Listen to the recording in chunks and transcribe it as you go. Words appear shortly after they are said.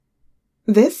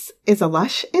This is a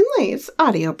Lush and Lace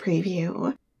audio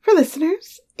preview for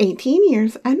listeners 18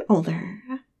 years and older.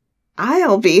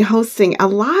 I'll be hosting a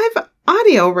live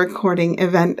audio recording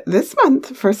event this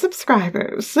month for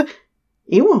subscribers.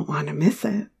 You won't want to miss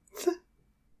it.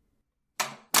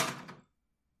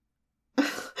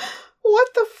 What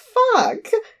the fuck?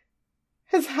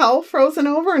 Has hell frozen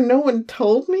over and no one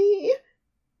told me?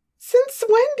 Since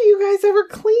when do you guys ever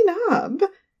clean up?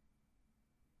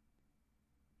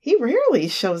 He rarely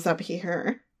shows up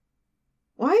here.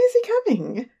 Why is he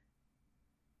coming?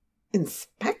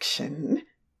 Inspection?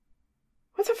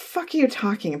 What the fuck are you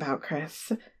talking about,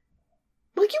 Chris?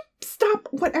 Will you stop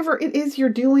whatever it is you're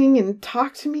doing and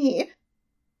talk to me?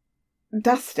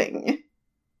 Dusting.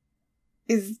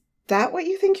 Is that what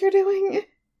you think you're doing?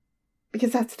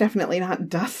 Because that's definitely not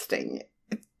dusting.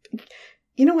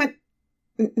 You know what?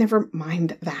 Never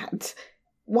mind that.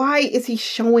 Why is he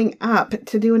showing up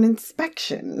to do an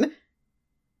inspection?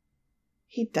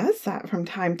 He does that from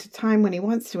time to time when he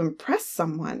wants to impress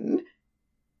someone.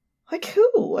 Like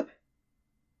who?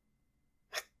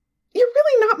 You're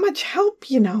really not much help,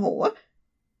 you know.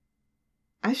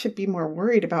 I should be more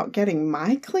worried about getting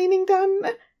my cleaning done.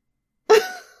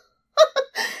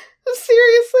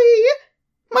 Seriously?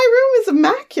 My room is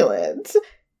immaculate.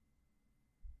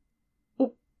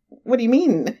 What do you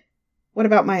mean? What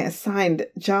about my assigned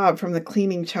job from the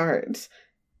cleaning chart?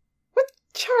 What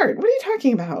chart? What are you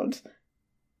talking about?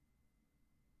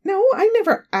 No, I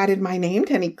never added my name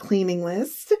to any cleaning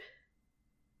list.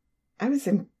 I was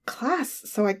in class,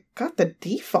 so I got the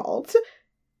default.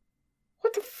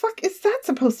 What the fuck is that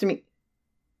supposed to mean?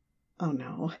 Oh,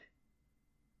 no.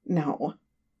 No.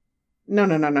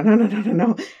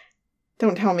 No.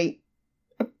 Don't tell me.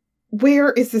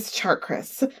 Where is this chart,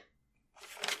 Chris?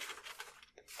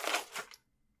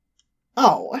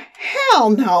 Oh, hell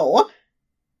no!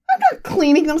 I'm not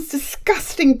cleaning those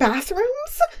disgusting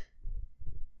bathrooms!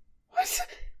 What?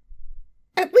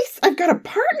 At least I've got a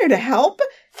partner to help.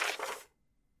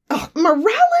 Oh,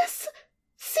 Morales?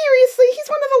 Seriously, he's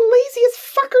one of the laziest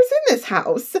fuckers in this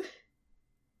house.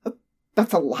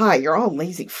 That's a lie. You're all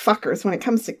lazy fuckers when it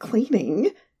comes to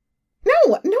cleaning.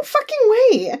 No fucking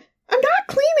way. I'm not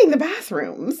cleaning the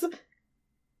bathrooms.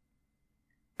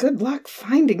 Good luck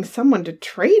finding someone to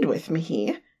trade with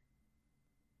me.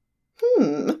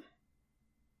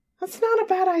 That's not a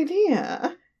bad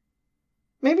idea.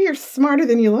 Maybe you're smarter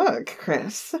than you look,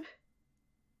 Chris.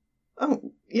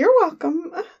 Oh, you're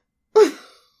welcome.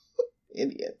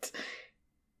 Idiot.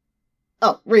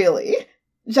 Oh, really?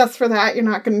 Just for that, you're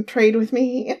not going to trade with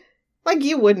me? Like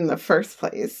you would in the first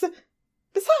place.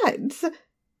 Besides,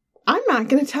 I'm not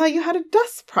going to tell you how to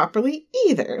dust properly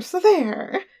either, so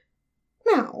there.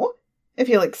 Now, if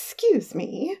you'll excuse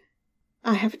me,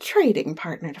 I have a trading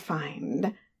partner to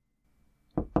find.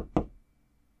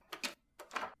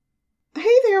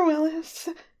 Hey there, Willis.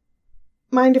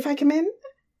 Mind if I come in?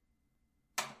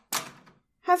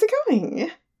 How's it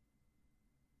going?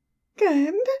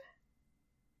 Good.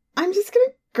 I'm just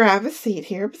gonna grab a seat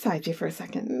here beside you for a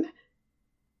second.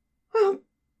 Well,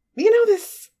 you know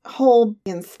this whole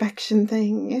inspection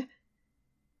thing?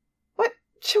 What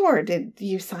chore did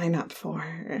you sign up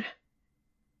for?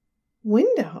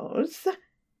 Windows?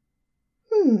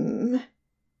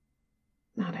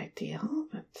 Not ideal,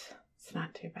 but it's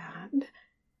not too bad.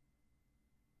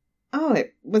 Oh,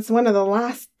 it was one of the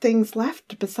last things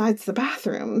left besides the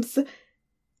bathrooms.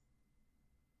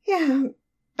 Yeah,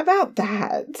 about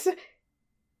that.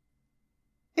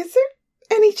 Is there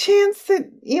any chance that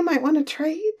you might want to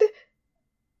trade?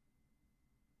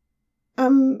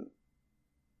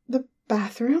 The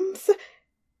bathrooms?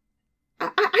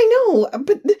 I know,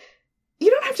 but you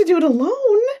don't have to do it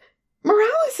alone.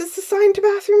 Morales is assigned to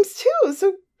bathrooms too,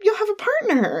 so you'll have a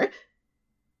partner.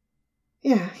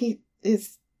 Yeah, he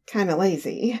is kind of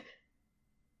lazy.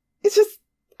 It's just,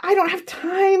 I don't have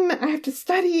time. I have to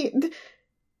study.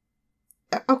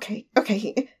 Okay.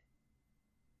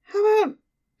 How about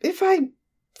if I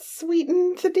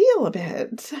sweeten the deal a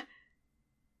bit?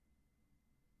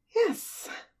 Yes,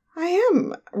 I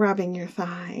am rubbing your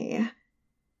thigh.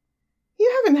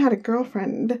 You haven't had a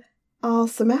girlfriend all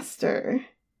semester.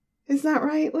 Is that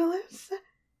right, Willis?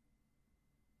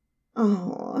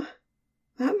 Oh,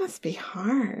 that must be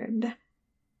hard.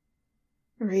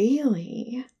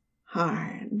 Really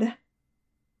hard.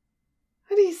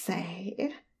 What do you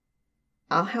say?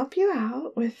 I'll help you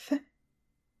out with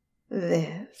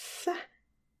this.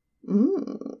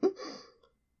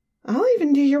 I'll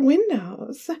even do your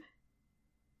windows.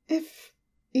 If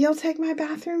you'll take my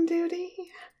bathroom duty.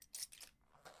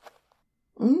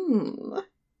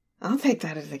 I'll take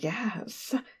that as a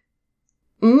yes.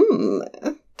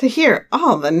 To hear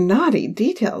all the naughty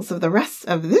details of the rest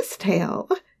of this tale,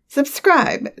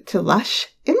 subscribe to Lush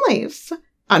in Lace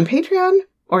on Patreon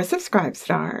or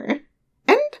Subscribestar,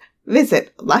 and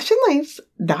visit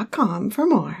lushandlace.com for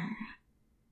more.